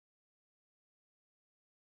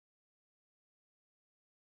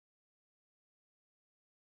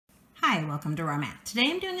Hi, welcome to Raw Math.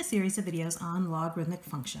 Today I'm doing a series of videos on logarithmic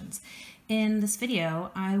functions. In this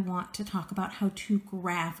video, I want to talk about how to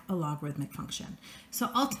graph a logarithmic function. So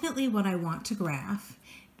ultimately what I want to graph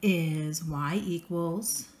is y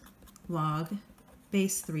equals log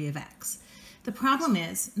base 3 of x. The problem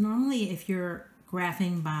is, normally if you're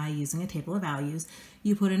graphing by using a table of values,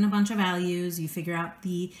 you put in a bunch of values, you figure out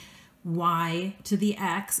the y to the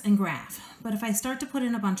x and graph. But if I start to put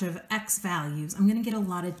in a bunch of x values, I'm going to get a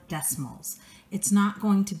lot of decimals. It's not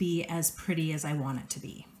going to be as pretty as I want it to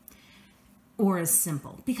be, or as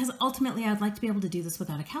simple, because ultimately I'd like to be able to do this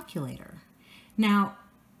without a calculator. Now,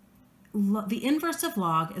 the inverse of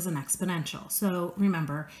log is an exponential. So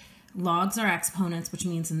remember, logs are exponents, which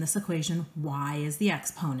means in this equation, y is the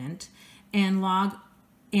exponent, and log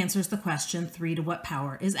answers the question, 3 to what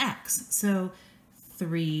power is x? So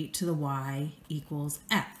 3 to the y equals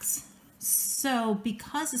x. So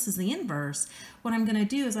because this is the inverse, what I'm going to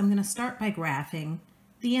do is I'm going to start by graphing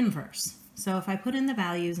the inverse. So if I put in the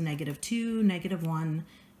values -2, -1,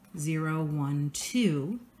 0, 1,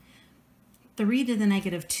 2, 3 to the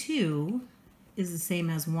 -2 is the same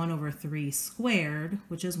as 1 over 3 squared,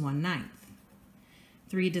 which is 1/9.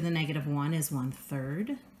 3 to the -1 is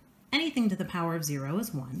 1/3. Anything to the power of 0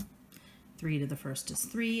 is 1. 3 to the first is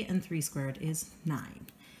 3, and 3 squared is 9.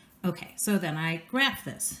 Okay, so then I graph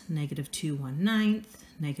this. -2, 1/9,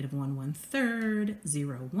 -1, 1/3,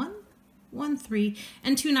 0, 1, 1, 3,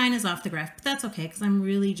 and 2, 9 is off the graph, but that's okay because I'm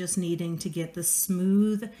really just needing to get the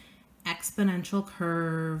smooth exponential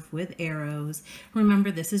curve with arrows. Remember,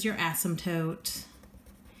 this is your asymptote.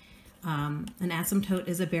 An asymptote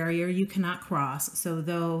is a barrier you cannot cross, so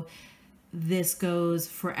though this goes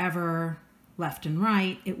forever left and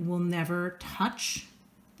right, it will never touch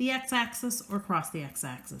the x-axis or cross the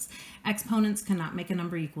x-axis. Exponents cannot make a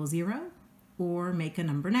number equal 0 or make a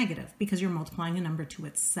number negative because you're multiplying a number to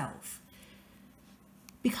itself.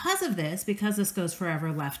 Because this goes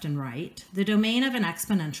forever left and right, the domain of an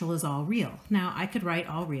exponential is all real. Now I could write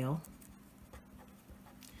all real.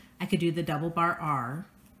 I could do the double bar r.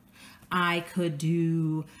 I could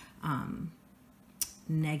do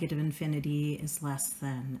negative infinity is less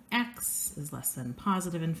than x is less than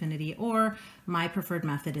positive infinity, or my preferred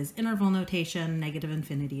method is interval notation, negative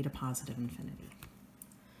infinity to positive infinity.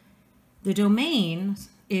 The domain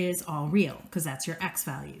is all real because that's your x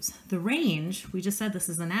values. The range, we just said this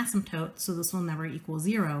is an asymptote, so this will never equal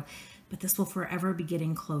 0, but this will forever be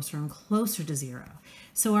getting closer and closer to 0.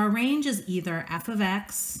 So our range is either f of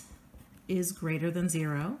x is greater than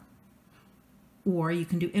 0, or you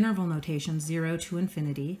can do interval notation, 0 to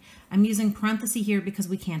infinity. I'm using parentheses here because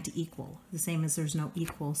we can't equal, the same as there's no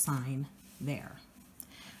equal sign there.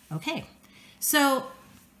 Okay, so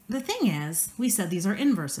the thing is, we said these are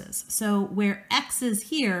inverses. So where x is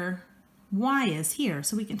here, y is here.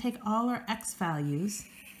 So we can take all our x values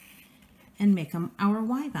and make them our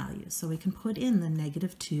y values. So we can put in the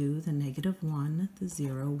 -2, the -1, the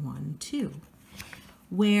 0, 1, 2.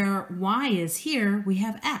 Where y is here, we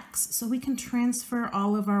have x. So we can transfer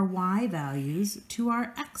all of our y values to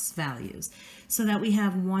our x values so that we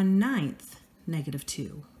have 1/9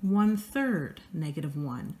 -2, 1/3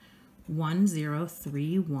 -1, 1, 0,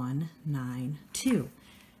 3, 1, 9, 2.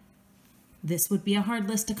 This would be a hard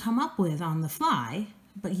list to come up with on the fly,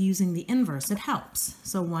 but using the inverse, it helps.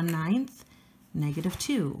 So 1/9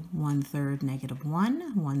 -2, 1/3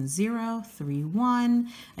 -1, 1, 0, 3, 1.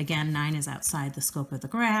 Again, 9 is outside the scope of the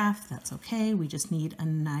graph. That's okay. We just need a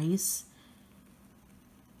nice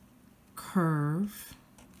curve,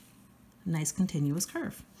 nice continuous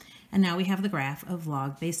curve. And now we have the graph of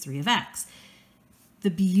log base 3 of x. The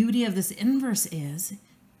beauty of this inverse is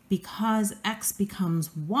because x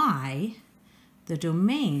becomes y, the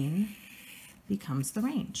domain becomes the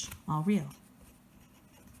range, all real.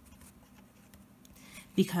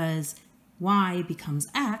 Because y becomes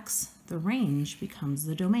x, the range becomes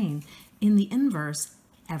the domain. In the inverse,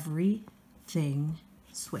 everything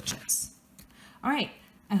switches. All right,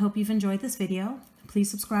 I hope you've enjoyed this video. Please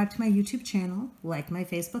subscribe to my YouTube channel, like my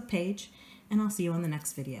Facebook page, and I'll see you on the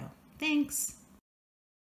next video. Thanks.